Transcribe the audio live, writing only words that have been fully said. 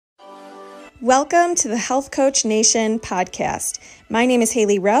Welcome to the Health Coach Nation podcast. My name is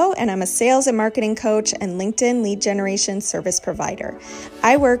Haley Rowe, and I'm a sales and marketing coach and LinkedIn lead generation service provider.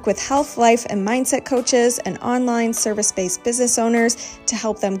 I work with health, life, and mindset coaches and online service-based business owners to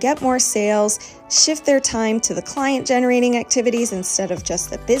help them get more sales, shift their time to the client-generating activities instead of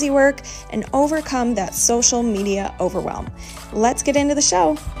just the busy work, and overcome that social media overwhelm. Let's get into the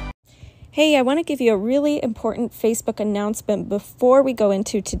show. Hey, I want to give you a really important Facebook announcement before we go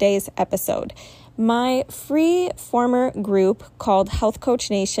into today's episode. My free former group called Health Coach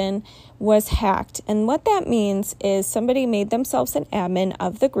Nation was hacked. And what that means is somebody made themselves an admin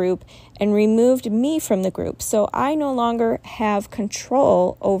of the group and removed me from the group. So I no longer have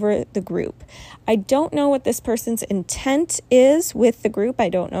control over the group. I don't know what this person's intent is with the group. I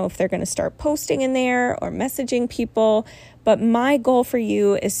don't know if they're going to start posting in there or messaging people. But my goal for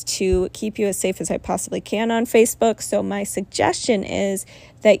you is to keep you as safe as I possibly can on Facebook. So my suggestion is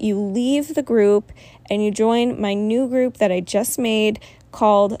that you leave the group and you join my new group that I just made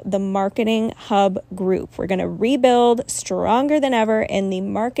called the Marketing Hub Group. We're going to rebuild stronger than ever in the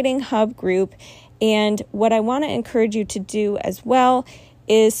Marketing Hub Group. And what I want to encourage you to do as well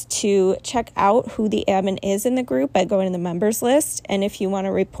is to check out who the admin is in the group by going to the members list. And if you want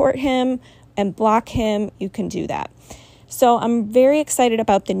to report him and block him, you can do that. So I'm very excited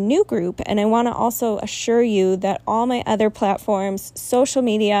about the new group, and I want to also assure you that all my other platforms, social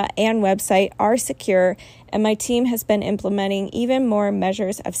media, and website are secure, and my team has been implementing even more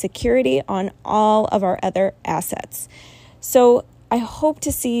measures of security on all of our other assets. So I hope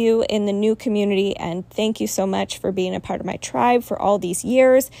to see you in the new community, and thank you so much for being a part of my tribe for all these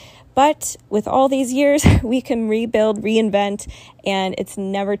years. But with all these years, we can rebuild, reinvent, and it's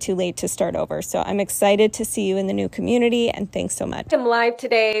never too late to start over. So I'm excited to see you in the new community, and thanks so much. I'm live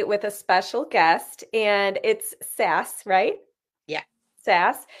today with a special guest, and it's Sass, right? Yeah.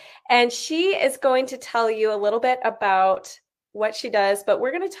 Sass. And she is going to tell you a little bit about what she does, but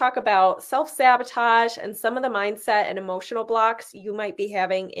we're going to talk about self-sabotage and some of the mindset and emotional blocks you might be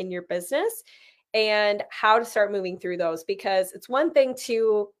having in your business, and how to start moving through those, because it's one thing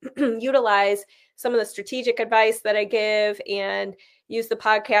to utilize some of the strategic advice that I give and use the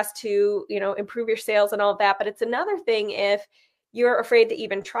podcast to, improve your sales and all of that. But it's another thing if you're afraid to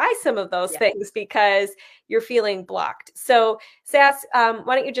even try some of those things because you're feeling blocked. So Sass, why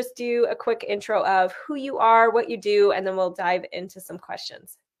don't you just do a quick intro of who you are, what you do, and then we'll dive into some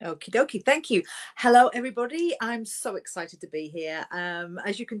questions. Okie dokie. Thank you. Hello, everybody. I'm so excited to be here.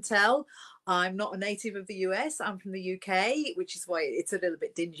 As you can tell, I'm not a native of the US. I'm from the UK, which is why it's a little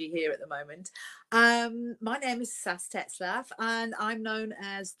bit dingy here at the moment. My name is Sass Tetzlaff, and I'm known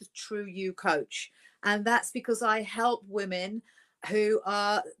as the True You Coach. And that's because I help women who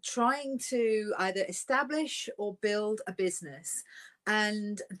are trying to either establish or build a business.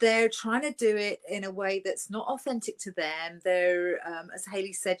 And they're trying to do it in a way that's not authentic to them. They're, as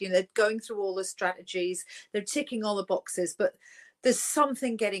Haley said, they're going through all the strategies, they're ticking all the boxes, but there's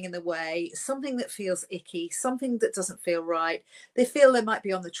something getting in the way, something that feels icky, something that doesn't feel right. They feel they might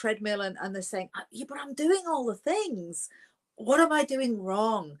be on the treadmill and they're saying, yeah, but I'm doing all the things. What am I doing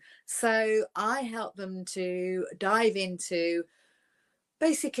wrong? So I help them to dive into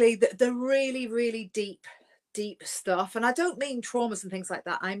basically the really, really deep stuff. And I don't mean traumas and things like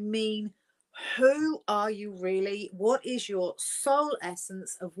that. I mean, who are you really? What is your soul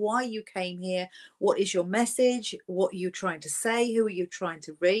essence of why you came here? What is your message? What are you trying to say? Who are you trying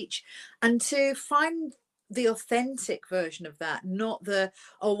to reach? And to find the authentic version of that, not the,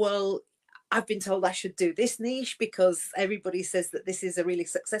 oh, well, I've been told I should do this niche because everybody says that this is a really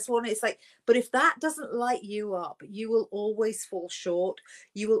successful one. It's like, but if that doesn't light you up, you will always fall short.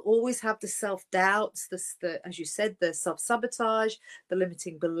 You will always have the self-doubts, as you said, the self-sabotage, the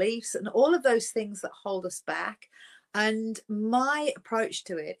limiting beliefs, and all of those things that hold us back. And my approach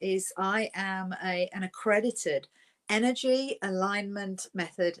to it is I am an accredited energy alignment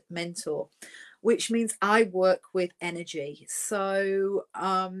method mentor, which means I work with energy. So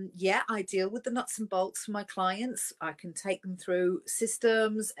I deal with the nuts and bolts for my clients. I can take them through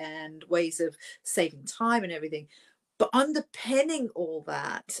systems and ways of saving time and everything. But underpinning all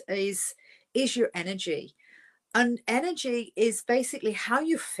that is your energy. And energy is basically how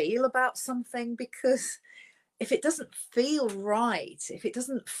you feel about something, because if it doesn't feel right, if it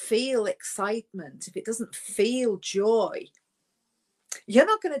doesn't feel excitement, if it doesn't feel joy, you're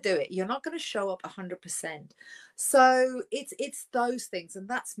not going to do it. You're not going to show up 100%. So it's those things, and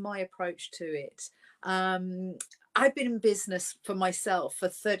that's my approach to it. I've been in business for myself for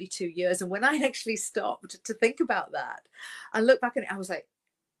 32 years, and when I actually stopped to think about that and look back at it, I was like,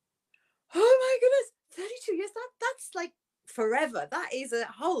 oh my goodness, 32 years, that's like forever. That is a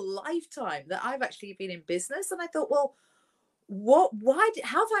whole lifetime that I've actually been in business. And I thought, well,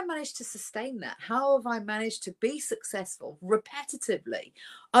 how have I managed to sustain that? How have I managed to be successful repetitively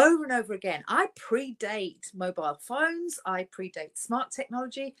over and over again? I predate mobile phones. I predate smart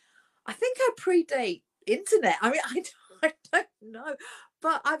technology. I think I predate internet. I mean, I don't know,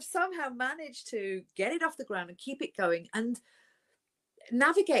 but I've somehow managed to get it off the ground and keep it going and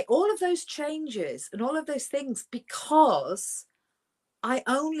navigate all of those changes and all of those things, because I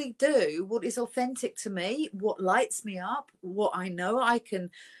only do what is authentic to me, what lights me up, what I know I can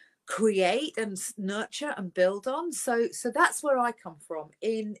create and nurture and build on. So that's where I come from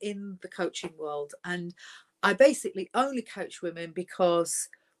in the coaching world. And I basically only coach women because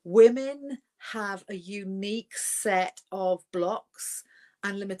women have a unique set of blocks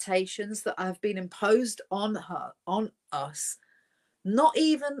and limitations that have been imposed on us, not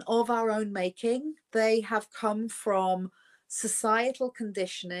even of our own making. They have come from societal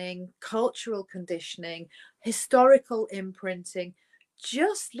conditioning, cultural conditioning, historical imprinting.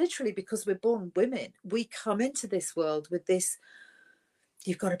 Just literally because we're born women, we come into this world with this: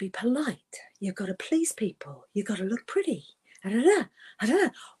 you've got to be polite, you've got to please people, you've got to look pretty,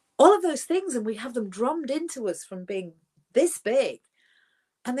 all of those things, and we have them drummed into us from being this big.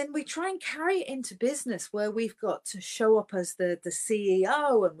 And then we try and carry it into business, where we've got to show up as the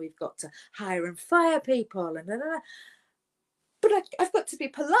CEO, and we've got to hire and fire people, and but I've got to be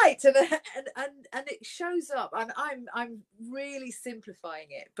polite, and it shows up. And I'm really simplifying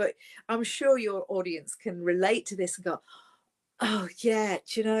it, but I'm sure your audience can relate to this and go, oh yeah,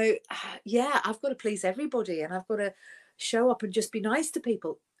 yeah, I've got to please everybody, and I've got to show up and just be nice to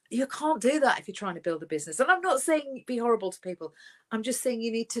people. You can't do that if you're trying to build a business. And I'm not saying be horrible to people. I'm just saying you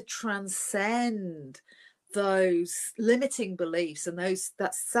need to transcend those limiting beliefs and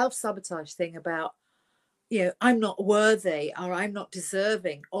that self-sabotage thing about, I'm not worthy, or I'm not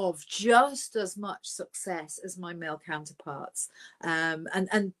deserving of just as much success as my male counterparts. And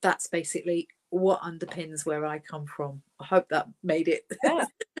that's basically what underpins where I come from. I hope that made it, yeah.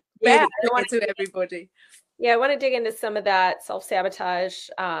 made it clear to everybody. Yeah, I want to dig into some of that self-sabotage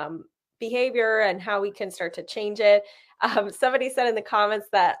behavior and how we can start to change it. Somebody said in the comments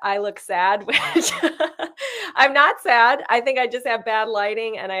that I look sad, which I'm not sad. I think I just have bad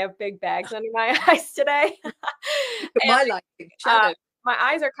lighting and I have big bags under my eyes today. My lighting, shadow. My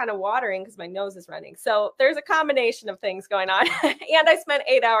eyes are kind of watering because my nose is running. So there's a combination of things going on. And I spent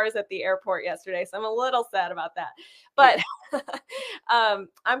 8 hours at the airport yesterday, so I'm a little sad about that. But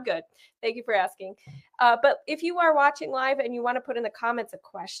I'm good. Thank you for asking. But if you are watching live and you want to put in the comments a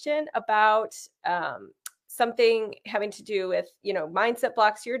question about something having to do with, mindset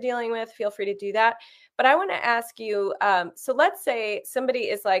blocks you're dealing with, feel free to do that. But I want to ask you, so let's say somebody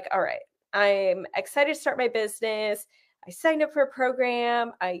is like, all right, I'm excited to start my business. I signed up for a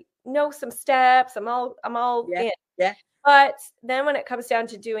program. I know some steps. I'm all in. Yeah. But then when it comes down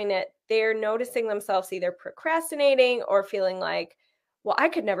to doing it, they're noticing themselves either procrastinating or feeling like, well, I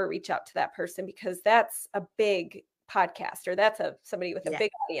could never reach out to that person because that's a big podcast, or that's somebody with a big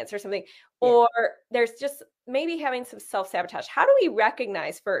audience or something. Yeah. Or there's just maybe having some self-sabotage. How do we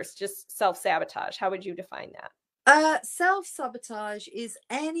recognize first just self-sabotage? How would you define that? Self-sabotage is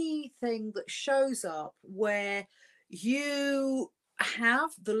anything that shows up where you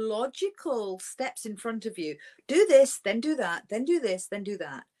have the logical steps in front of you. Do this, then do that, then do this, then do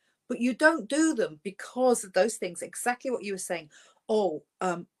that. But you don't do them because of those things. Exactly what you were saying. Oh,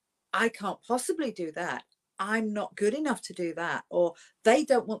 I can't possibly do that. I'm not good enough to do that. Or they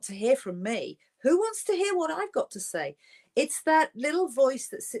don't want to hear from me. Who wants to hear what I've got to say? It's that little voice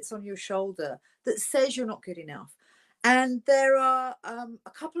that sits on your shoulder that says you're not good enough. And there are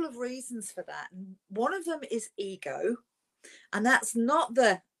a couple of reasons for that. One of them is ego. And that's not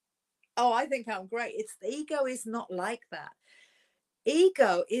I think I'm great. The ego is not like that.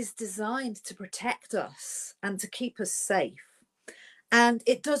 Ego is designed to protect us and to keep us safe. And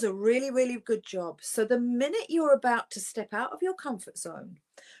it does a really, really good job. So the minute you're about to step out of your comfort zone,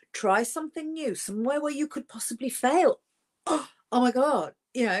 try something new, somewhere where you could possibly fail. Oh my God,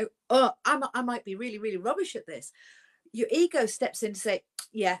 I might be really, really rubbish at this. Your ego steps in to say,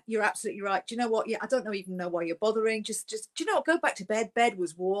 yeah, you're absolutely right. Do you know what? Yeah, I don't even know why you're bothering. Just, do you know what? Go back to bed. Bed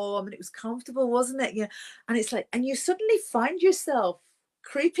was warm and it was comfortable, wasn't it? And it's like, and you suddenly find yourself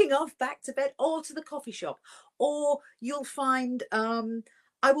creeping off back to bed or to the coffee shop, or you'll find,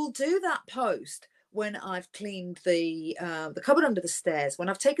 I will do that post when I've cleaned the cupboard under the stairs, when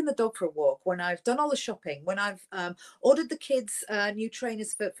I've taken the dog for a walk, when I've done all the shopping, when I've ordered the kids new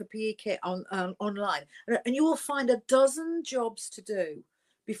trainers for PE kit online. And you will find a dozen jobs to do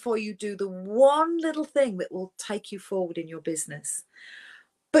before you do the one little thing that will take you forward in your business.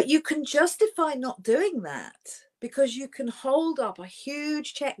 But you can justify not doing that because you can hold up a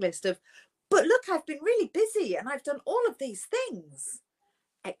huge checklist of, but look, I've been really busy and I've done all of these things,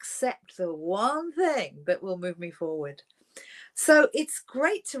 except the one thing that will move me forward. So it's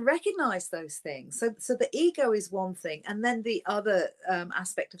great to recognize those things. So the ego is one thing. And then the other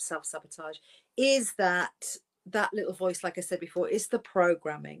aspect of self-sabotage is that little voice, like I said before, is the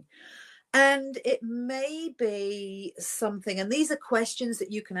programming. And it may be something, and these are questions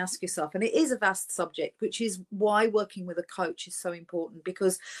that you can ask yourself, and it is a vast subject, which is why working with a coach is so important,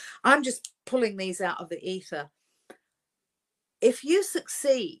 because I'm just pulling these out of the ether. If you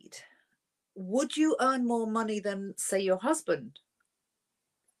succeed, would you earn more money than, say, your husband?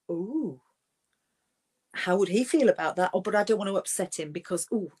 Ooh, how would he feel about that? Oh, but I don't want to upset him because,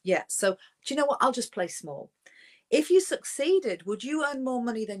 ooh, yeah. So do you know what? I'll just play small. If you succeeded, would you earn more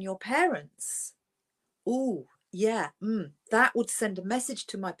money than your parents? Ooh, yeah. That would send a message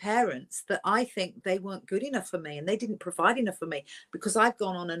to my parents that I think they weren't good enough for me and they didn't provide enough for me, because I've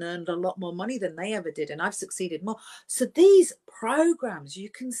gone on and earned a lot more money than they ever did and I've succeeded more. So these programs, you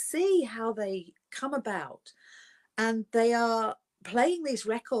can see how they come about, and they are playing these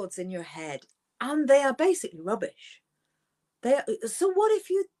records in your head, and they are basically rubbish. So what if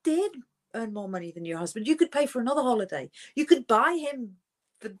you did earn more money than your husband? You could pay for another holiday. You could buy him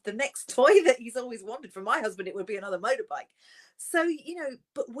the next toy that he's always wanted. For my husband, it would be another motorbike. So,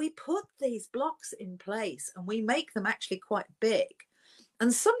 but we put these blocks in place and we make them actually quite big.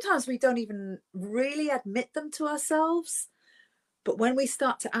 And sometimes we don't even really admit them to ourselves. But when we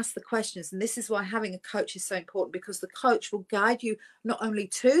start to ask the questions, and this is why having a coach is so important, because the coach will guide you not only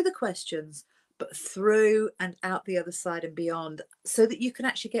to the questions, but through and out the other side and beyond, so that you can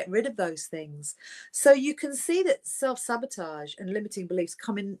actually get rid of those things. So you can see that self-sabotage and limiting beliefs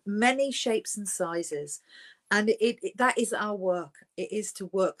come in many shapes and sizes. And that is our work. It is to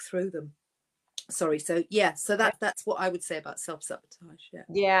work through them. Sorry. So yeah, so that's what I would say about self-sabotage.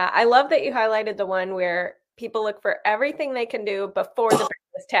 Yeah, I love that you highlighted the one where people look for everything they can do before the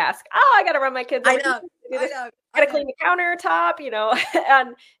business task. Oh, I got to run my kids. I know. I got to clean the countertop,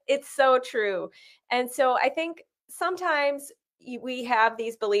 and it's so true. And so I think sometimes we have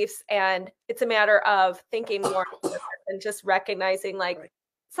these beliefs and it's a matter of thinking more and just recognizing, like, right,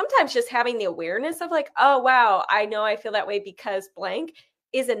 sometimes just having the awareness of like, oh, wow, I know I feel that way because blank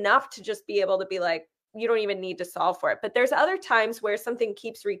is enough to just be able to be like, you don't even need to solve for it. But there's other times where something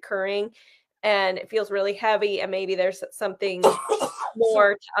keeps recurring and it feels really heavy, and maybe there's something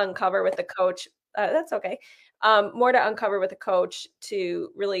more to uncover with the coach. That's okay. More to uncover with a coach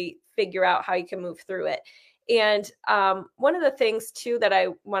to really figure out how you can move through it. And one of the things too that I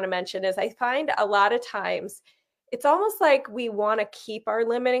want to mention is I find a lot of times it's almost like we want to keep our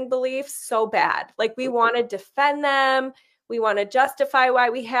limiting beliefs so bad. Like we want to defend them. We want to justify why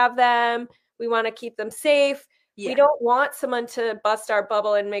we have them. We want to keep them safe. Yeah. We don't want someone to bust our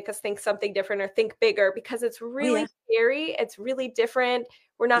bubble and make us think something different or think bigger, because it's really scary. It's really different.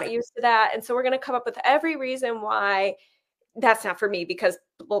 We're not used to that. And so we're going to come up with every reason why that's not for me because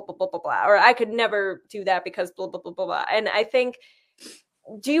blah, blah, blah, blah, blah, or I could never do that because blah, blah, blah, blah, blah. And I think,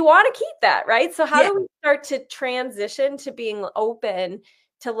 do you want to keep that, right? So how do we start to transition to being open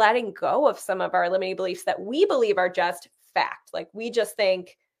to letting go of some of our limiting beliefs that we believe are just fact? Like we just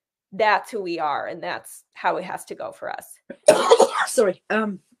think that's who we are and that's how it has to go for us. Sorry.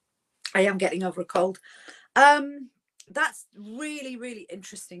 I am getting over a cold. That's really, really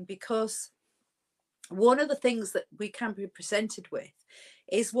interesting, because one of the things that we can be presented with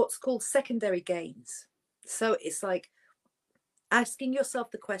is what's called secondary gains. So it's like asking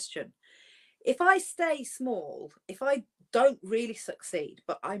yourself the question, if I stay small, if I don't really succeed,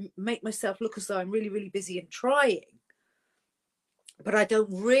 but I make myself look as though I'm really, really busy and trying, but I don't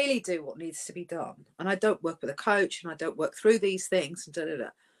really do what needs to be done, and I don't work with a coach and I don't work through these things, and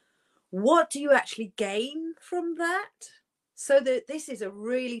what do you actually gain from that? So that this is a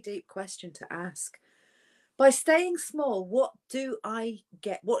really deep question to ask. By staying small, what do I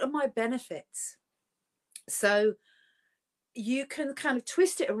get? What are my benefits? So you can kind of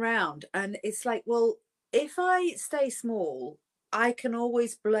twist it around, and it's like, well, if I stay small, I can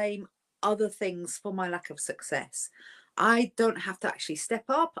always blame other things for my lack of success. I don't have to actually step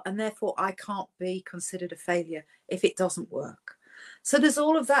up, and therefore I can't be considered a failure if it doesn't work. So there's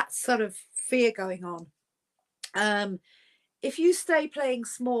all of that sort of fear going on. If you stay playing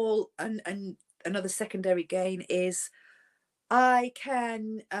small, and another secondary gain is I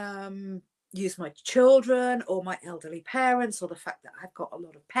can use my children or my elderly parents or the fact that I've got a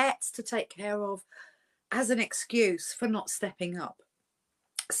lot of pets to take care of as an excuse for not stepping up.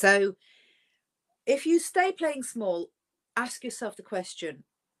 So if you stay playing small, ask yourself the question,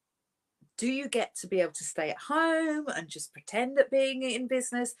 do you get to be able to stay at home and just pretend at being in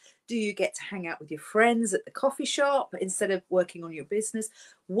business? Do you get to hang out with your friends at the coffee shop instead of working on your business?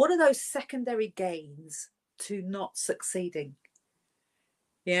 What are those secondary gains to not succeeding?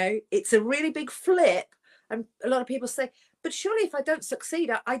 You know, it's a really big flip. And a lot of people say, but surely if I don't succeed,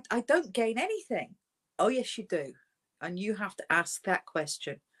 I don't gain anything. Oh, yes, you do. And you have to ask that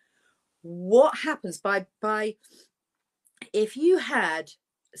question. What happens by if you had,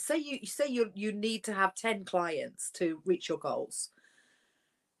 say you need to have 10 clients to reach your goals.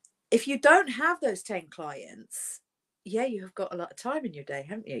 If you don't have those 10 clients, yeah, you have got a lot of time in your day,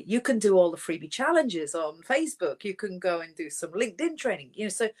 haven't you? You can do all the freebie challenges on Facebook. You can go and do some LinkedIn training. You know,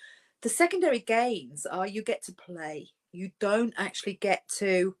 so the secondary gains are you get to play. You don't actually get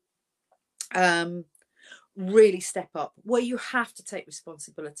to really step up, where you have to take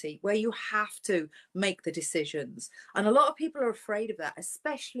responsibility, where you have to make the decisions. And a lot of people are afraid of that,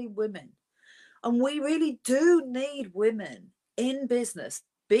 especially women. And we really do need women in business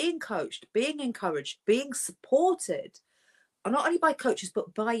being coached, being encouraged, being supported, and not only by coaches,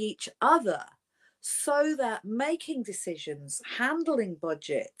 but by each other, so that making decisions, handling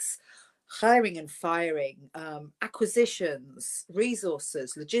budgets, hiring and firing, acquisitions,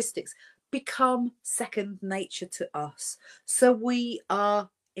 resources, logistics, become second nature to us. So we are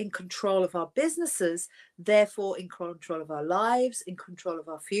in control of our businesses, therefore in control of our lives, in control of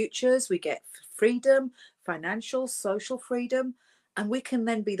our futures. We get freedom, financial, social freedom, and we can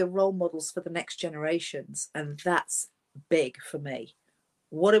then be the role models for the next generations. And that's big for me.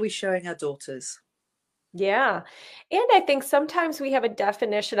 What are we showing our daughters? Yeah. And I think sometimes we have a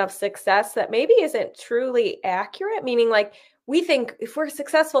definition of success that maybe isn't truly accurate, meaning like we think if we're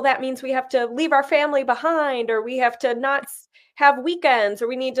successful, that means we have to leave our family behind, or we have to not have weekends, or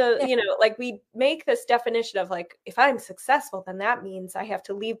we need to, like we make this definition of like, if I'm successful, then that means I have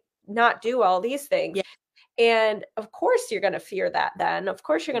to leave, not do all these things. Yeah. And of course you're going to fear that then. Of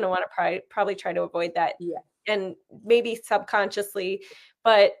course you're going to want to probably try to avoid that. Yeah. And maybe subconsciously,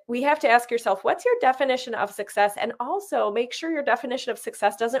 but we have to ask yourself, what's your definition of success? And also make sure your definition of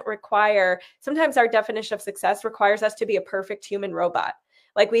success doesn't require, sometimes our definition of success requires us to be a perfect human robot.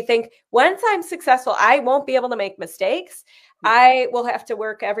 Like we think, once I'm successful, I won't be able to make mistakes. I will have to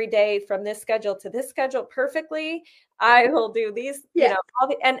work every day from this schedule to this schedule perfectly. I will do these,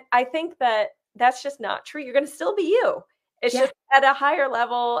 and I think that that's just not true. You're going to still be you. It's just at a higher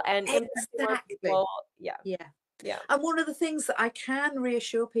level and exactly. People. Yeah. And one of the things that I can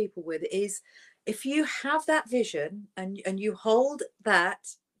reassure people with is, if you have that vision and you hold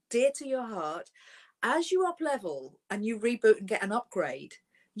that dear to your heart, as you up level and you reboot and get an upgrade,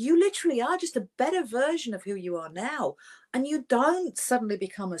 you literally are just a better version of who you are now. And you don't suddenly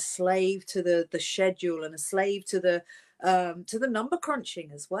become a slave to the schedule and a slave to the number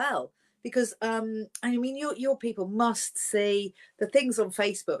crunching as well. Because I mean, your people must see the things on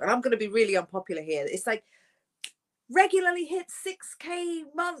Facebook, and I'm going to be really unpopular here. It's like, regularly hit 6K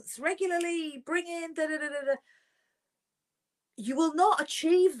months, regularly bring in da, da, da, da, da. You will not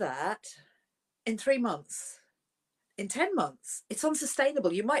achieve that in 3 months, in 10 months. It's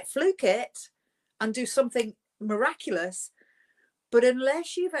unsustainable. You might fluke it and do something miraculous, but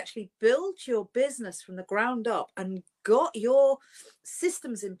unless you've actually built your business from the ground up and got your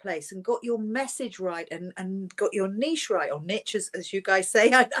systems in place and got your message right and got your niche right, or niche, as you guys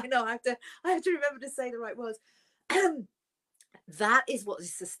say, I know I have to remember to say the right words. That is what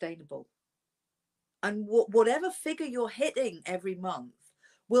is sustainable. And whatever figure you're hitting every month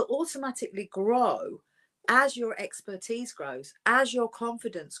will automatically grow as your expertise grows, as your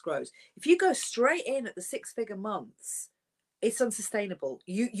confidence grows. If you go straight in at the 6-figure months, it's unsustainable.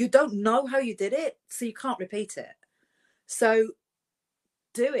 You don't know how you did it, so you can't repeat it. So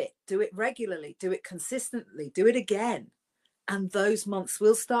do it regularly, do it consistently, do it again. And those months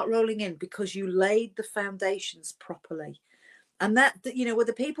will start rolling in because you laid the foundations properly. And that, with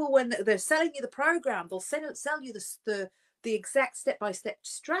the people, when they're selling you the program, they'll sell you the exact step-by-step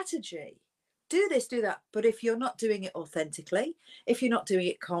strategy. Do this, do that. But if you're not doing it authentically, if you're not doing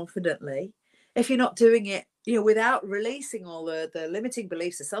it confidently, if you're not doing it, without releasing all the limiting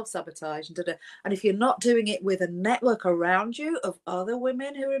beliefs, the self-sabotage, and if you're not doing it with a network around you of other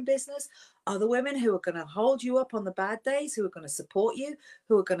women who are in business, other women who are going to hold you up on the bad days, who are going to support you,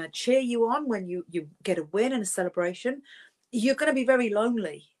 who are going to cheer you on when you get a win and a celebration, you're going to be very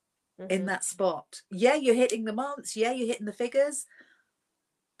lonely in that spot. Yeah, you're hitting the months. Yeah, you're hitting the figures,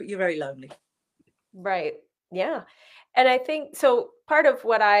 but you're very lonely. Right. Yeah. And I think so part of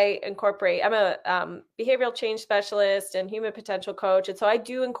what I incorporate, I'm a behavioral change specialist and human potential coach. And so I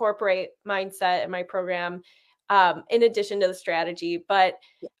do incorporate mindset in my program in addition to the strategy. But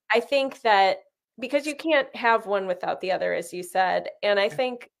Yeah. I think that because you can't have one without the other, as you said. And I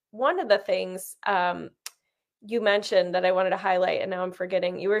think one of the things you mentioned that I wanted to highlight, and now I'm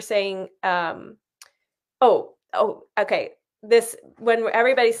forgetting, you were saying, okay. This, when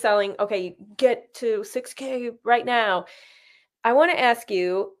everybody's selling, okay, you get to 6K right now. I want to ask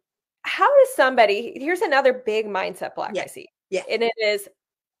you, how does somebody, here's another big mindset block Yeah. I see. Yeah. And it is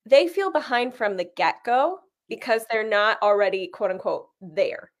they feel behind from the get-go because they're not already quote unquote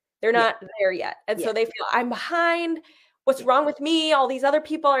there. They're Yeah. not there yet. And Yeah. so they feel I'm behind. What's Yeah. wrong with me? All these other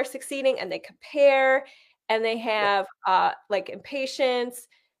people are succeeding, and they compare and they have like impatience.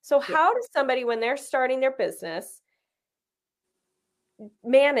 So Yeah. how does somebody, when they're starting their business,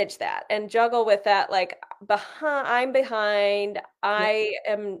 manage that and juggle with that, like I'm behind, I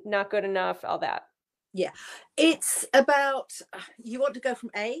am not good enough, all that? Yeah. It's about, you want to go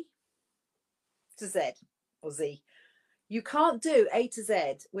from A to Z or Z. You can't do A to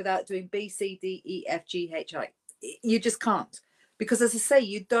Z without doing B, C, D, E, F, G, H, I. You just can't. Because as I say,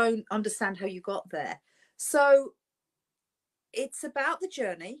 you don't understand how you got there. So it's about the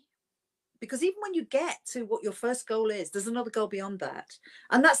journey. Because even when you get to what your first goal is, there's another goal beyond that.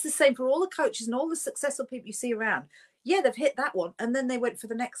 And that's the same for all the coaches and all the successful people you see around. Yeah, they've hit that one and then they went for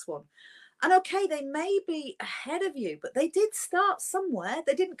the next one. And okay, they may be ahead of you, but they did start somewhere.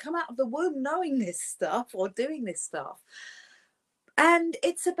 They didn't come out of the womb knowing this stuff or doing this stuff. And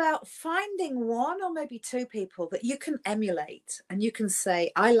it's about finding one or maybe two people that you can emulate and you can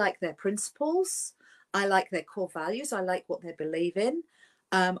say, I like their principles. I like their core values. I like what they believe in.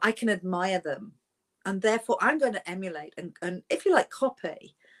 I can admire them. And therefore, I'm going to emulate and if you like,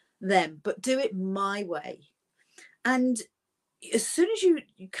 copy them, but do it my way. And as soon as you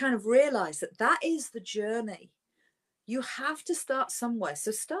kind of realize that that is the journey, you have to start somewhere.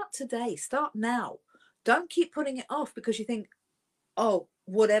 So start today, start now. Don't keep putting it off because you think, oh,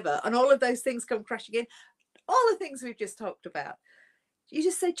 whatever. And all of those things come crashing in. All the things we've just talked about. You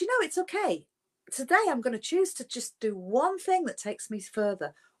just say, do you know, it's okay. Today I'm going to choose to just do one thing that takes me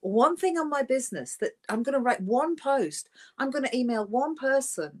further. One thing on my business that I'm going to write one post. I'm going to email one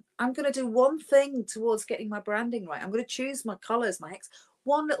person. I'm going to do one thing towards getting my branding right. I'm going to choose my colors, my hex,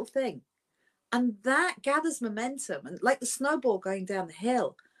 one little thing. And that gathers momentum and like the snowball going down the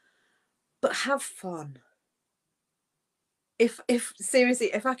hill. But have fun. If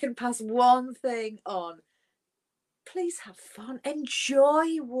seriously, if I can pass one thing on, please have fun.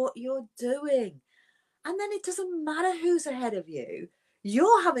 Enjoy what you're doing. And then it doesn't matter who's ahead of you.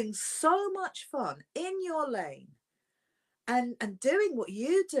 You're having so much fun in your lane and doing what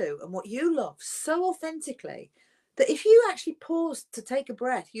you do and what you love so authentically that if you actually paused to take a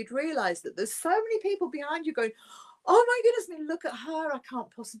breath, you'd realize that there's so many people behind you going, oh my goodness me, look at her. I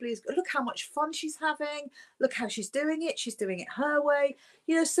can't possibly, look how much fun she's having. Look how she's doing it. She's doing it her way.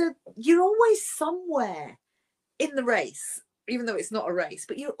 You know, so you're always somewhere in the race, even though it's not a race,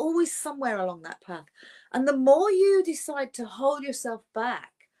 but you're always somewhere along that path. And the more you decide to hold yourself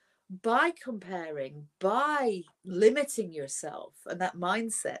back by comparing, by limiting yourself and that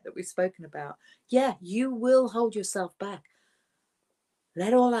mindset that we've spoken about, yeah, you will hold yourself back.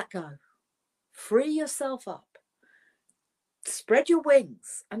 Let all that go. Free yourself up. Spread your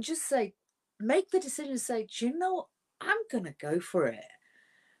wings and just say, make the decision, say, do you know what? I'm going to go for it.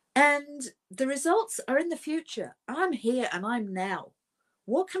 And the results are in the future. I'm here and I'm now.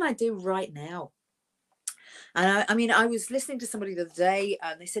 What can I do right now? And I mean, I was listening to somebody the other day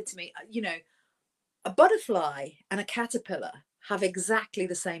and they said to me, you know, a butterfly and a caterpillar have exactly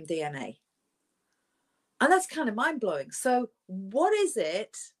the same DNA. And that's kind of mind blowing. So what is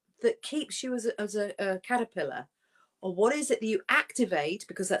it that keeps you as a caterpillar? Or what is it that you activate?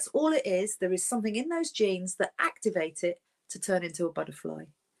 Because that's all it is. There is something in those genes that activate it to turn into a butterfly.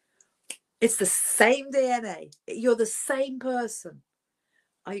 It's the same DNA. You're the same person.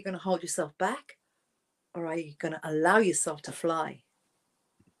 Are you going to hold yourself back or are you going to allow yourself to fly?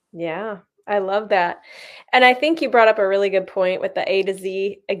 Yeah, I love that. And I think you brought up a really good point with the A to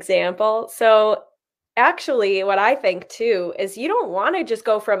Z example. So actually, what I think too is you don't want to just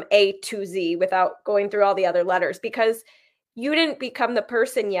go from A to Z without going through all the other letters because you didn't become the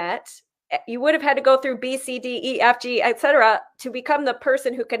person yet. You would have had to go through B, C, D, E, F, G, etc. to become the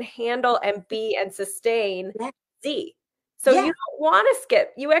person who can handle and be and sustain Z. So you don't want to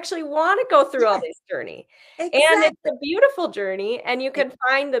skip. You actually want to go through all this journey. Exactly. And it's a beautiful journey. And you can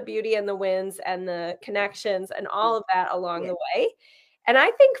find the beauty and the wins and the connections and all of that along the way. And I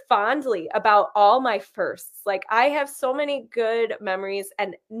think fondly about all my firsts. Like I have so many good memories,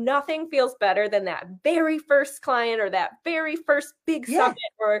 and nothing feels better than that very first client or that very first big summit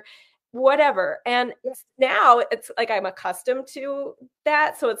or whatever. And now it's like I'm accustomed to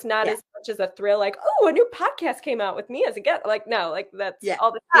that. So it's not as much as a thrill, like, oh, a new podcast came out with me as a guest. Like, no, like that's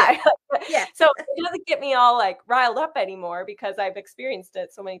all the time. So it doesn't get me all like riled up anymore because I've experienced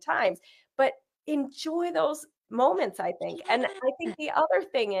it so many times. But enjoy those moments, I think. And I think the other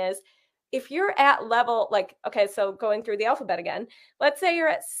thing is, if you're at level, like, okay, so going through the alphabet again, let's say you're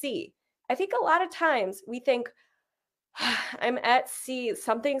at C. I think a lot of times we think, I'm at C,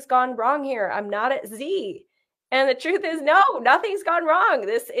 something's gone wrong here, I'm not at Z. And the truth is, no, nothing's gone wrong.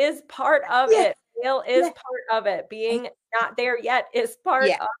 This is part of it. Fail is part of it. Being not there yet is part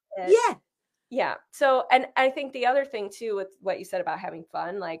of it. Yeah. So, and I think the other thing too, with what you said about having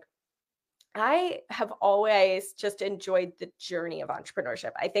fun, like, I have always just enjoyed the journey of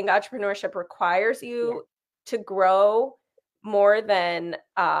entrepreneurship. I think entrepreneurship requires you to grow more than,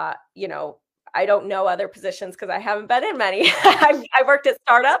 you know, I don't know other positions because I haven't been in many. I worked at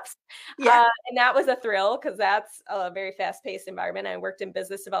startups, and that was a thrill because that's a very fast-paced environment. I worked in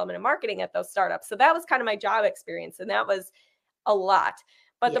business development and marketing at those startups. So that was kind of my job experience, and that was a lot.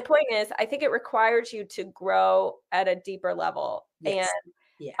 But the point is, I think it requires you to grow at a deeper level. And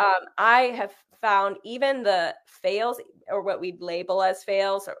I have found even the fails, or what we'd label as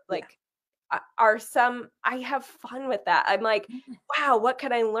fails, or like are some, I have fun with that. I'm like, wow, what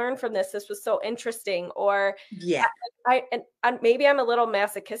can I learn from this? This was so interesting. Or and maybe I'm a little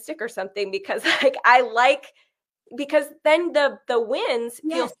masochistic or something, because like because then the wins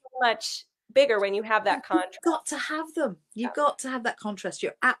feel so much bigger when you have that contrast. You've got to have them. You've got to have that contrast.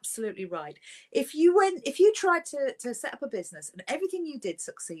 You're absolutely right. If you tried to set up a business and everything you did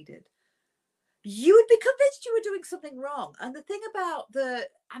succeeded, you would be convinced you were doing something wrong. And the thing about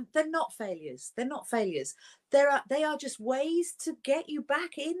they're not failures. They're not failures. They are just ways to get you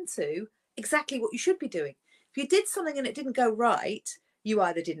back into exactly what you should be doing. If you did something and it didn't go right, you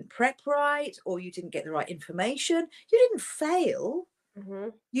either didn't prep right or you didn't get the right information. You didn't fail.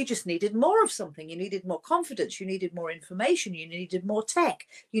 You just needed more of something. You needed more confidence. You needed more information. You needed more tech.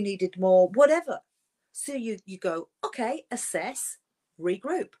 You needed more whatever. So you go, okay, assess,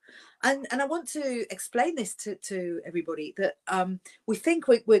 regroup. And I want to explain this to everybody, that we think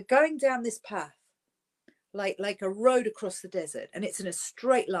we're going down this path like a road across the desert, and it's in a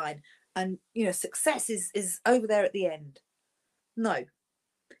straight line, and you know, success is over there at the end. No.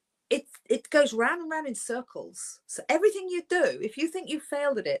 It goes round and round in circles. So everything you do, if you think you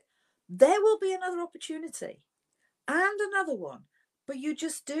failed at it, there will be another opportunity and another one. But you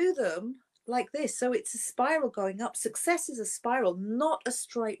just do them like this. So it's a spiral going up. Success is a spiral, not a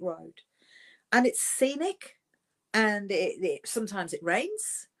straight road. And it's scenic, and sometimes it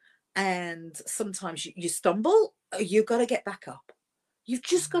rains, and sometimes you stumble. You've got to get back up. You've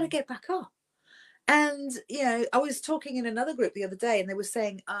just got to get back up. And, you know, I was talking in another group the other day, and they were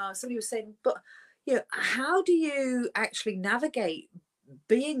saying, somebody was saying, but, you know, how do you actually navigate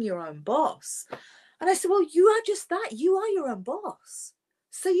being your own boss? And I said, well, you are just that. You are your own boss.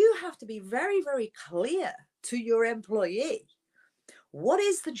 So you have to be very, very clear to your employee. What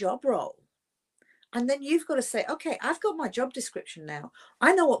is the job role? And then you've got to say, okay, I've got my job description now.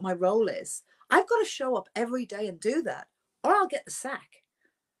 I know what my role is. I've got to show up every day and do that, or I'll get the sack.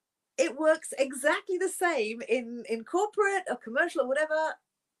 It works exactly the same in corporate or commercial or whatever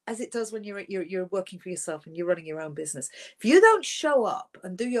as it does when you're working for yourself and you're running your own business. If you don't show up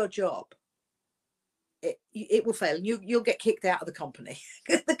and do your job, it will fail, and you'll get kicked out of the company.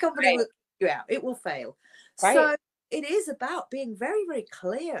 The company will kick you out. It will fail. So it is about being very, very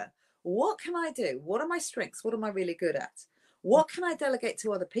clear. What can I do? What are my strengths? What am I really good at? What can I delegate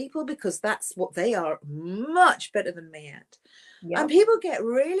to other people? Because that's what they are much better than me at. And people get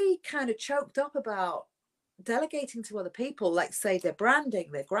really kind of choked up about delegating to other people, like say their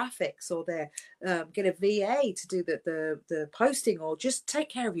branding, their graphics, or their get a VA to do the posting, or just take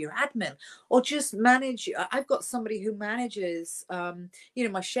care of your admin, or just manage. I've got somebody who manages you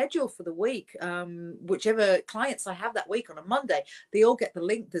know, my schedule for the week, whichever clients I have that week on a Monday, they all get the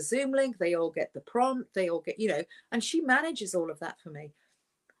link, the Zoom link, they all get the prompt, they all get, you know, and she manages all of that for me.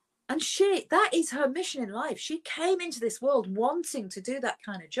 And that is her mission in life. She came into this world wanting to do that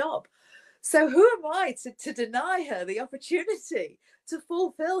kind of job. So who am I to deny her the opportunity to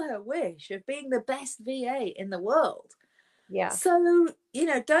fulfill her wish of being the best VA in the world? Yeah. So, you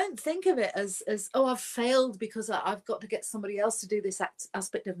know, don't think of it as oh, I've failed because I've got to get somebody else to do this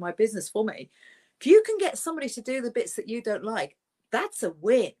aspect of my business for me. If you can get somebody to do the bits that you don't like, that's a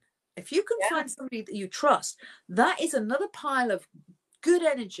win. If you can find somebody that you trust, that is another pile of good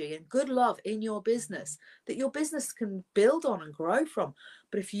energy and good love in your business that your business can build on and grow from.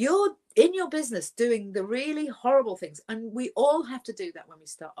 But if you're in your business doing the really horrible things, and we all have to do that when we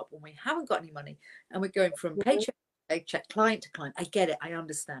start up, when we haven't got any money and we're going from paycheck to paycheck, client to client. I get it. I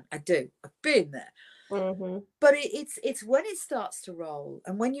understand. I do. I've been there. But it's when it starts to roll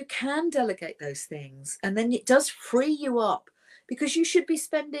and when you can delegate those things, and then it does free you up, because you should be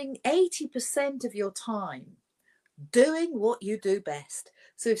spending 80% of your time doing what you do best.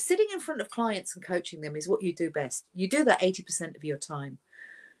 So if sitting in front of clients and coaching them is what you do best, you do that 80% of your time.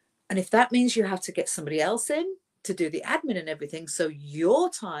 And if that means you have to get somebody else in to do the admin and everything, so your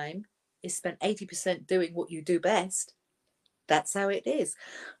time is spent 80% doing what you do best, that's how it is.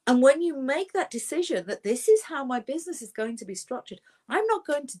 And when you make that decision that this is how my business is going to be structured, I'm not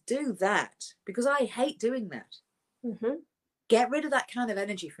going to do that because I hate doing that. Get rid of that kind of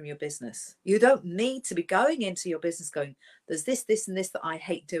energy from your business. You don't need to be going into your business going, there's this, this, and this that I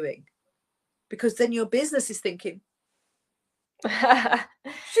hate doing. Because then your business is thinking, she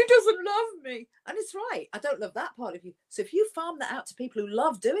doesn't love me. And it's right. I don't love that part of you. So if you farm that out to people who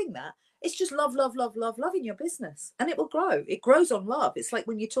love doing that, it's just love, love, love, love, love in your business. And it will grow. It grows on love. It's like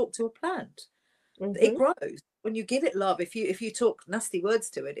when you talk to a plant. It grows. When you give it love, if you talk nasty words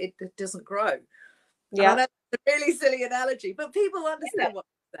to it, it doesn't grow. Yeah. That's a really silly analogy, but people understand what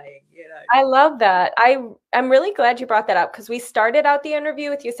I'm saying, you know. I love that. I'm really glad you brought that up, because we started out the interview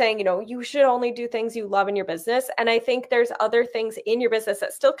with you saying, you know, you should only do things you love in your business. And I think there's other things in your business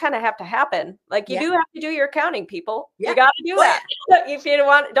that still kind of have to happen. Like you do have to do your accounting, people. You got to do that. If you don't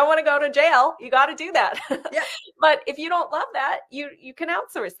want to go to jail, you got to do that. But if you don't love that, you can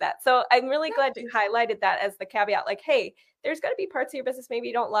outsource that. So I'm really glad you highlighted that as the caveat. Like, hey, there's going to be parts of your business maybe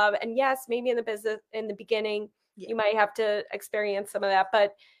you don't love. And yes, maybe in the business in the beginning, you might have to experience some of that,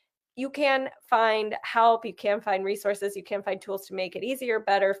 but you can find help, you can find resources, you can find tools to make it easier,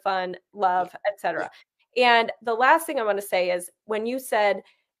 better, fun, love, etc. And the last thing I want to say is, when you said,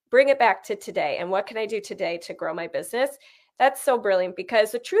 bring it back to today and what can I do today to grow my business? That's so brilliant,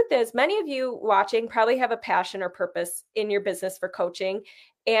 because the truth is many of you watching probably have a passion or purpose in your business for coaching.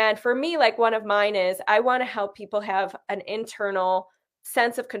 And for me, like one of mine is I want to help people have an internal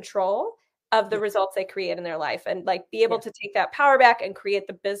sense of control of the results they create in their life, and like be able to take that power back and create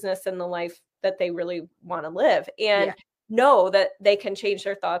the business and the life that they really want to live, and know that they can change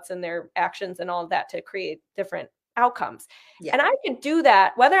their thoughts and their actions and all of that to create different outcomes. And I can do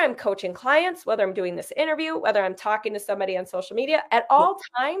that whether I'm coaching clients, whether I'm doing this interview, whether I'm talking to somebody on social media. At all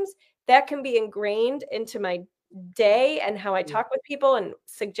times, that can be ingrained into my day and how I talk with people and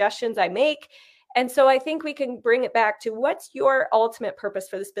suggestions I make. And so I think we can bring it back to, what's your ultimate purpose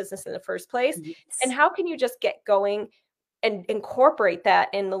for this business in the first place? And how can you just get going and incorporate that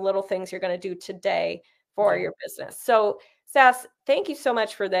in the little things you're going to do today for your business? So Sass, thank you so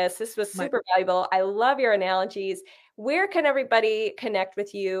much for this. This was super valuable. I love your analogies. Where can everybody connect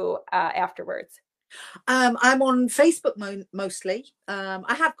with you afterwards? I'm on Facebook mostly.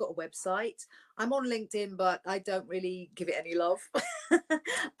 I have got a website. I'm on LinkedIn, but I don't really give it any love.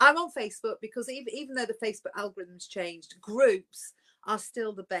 I'm on Facebook because even though the Facebook algorithm's changed, groups are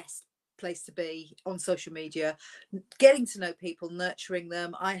still the best place to be on social media, getting to know people, nurturing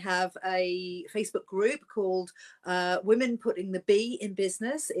them. I have a Facebook group called Women Putting the B in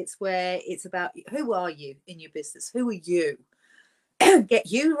Business. It's where it's about, who are you in your business? Who are you?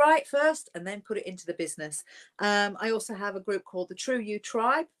 Get you right first and then put it into the business. I also have a group called the True You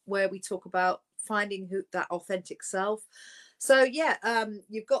Tribe, where we talk about finding that authentic self. So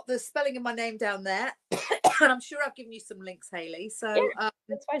you've got the spelling of my name down there. And I'm sure I've given you some links, Haley. So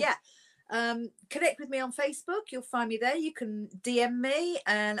that's fine. Connect with me on Facebook. You'll find me there. You can DM me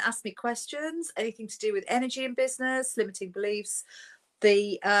and ask me questions, anything to do with energy in business, limiting beliefs.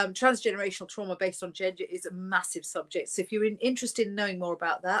 The transgenerational trauma based on gender is a massive subject. So if you're interested in knowing more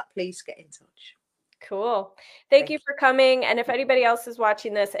about that, please get in touch. Cool. Thank you for coming. And if anybody else is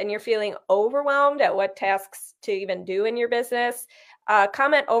watching this and you're feeling overwhelmed at what tasks to even do in your business,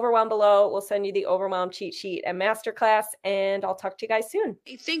 comment overwhelm below. We'll send you the overwhelm cheat sheet and masterclass, and I'll talk to you guys soon.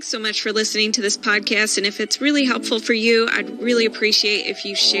 Hey, thanks so much for listening to this podcast. And if it's really helpful for you, I'd really appreciate if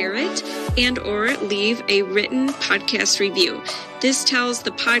you share it and or leave a written podcast review. This tells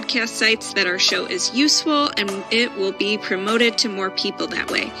the podcast sites that our show is useful and it will be promoted to more people that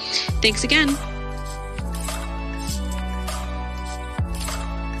way. Thanks again.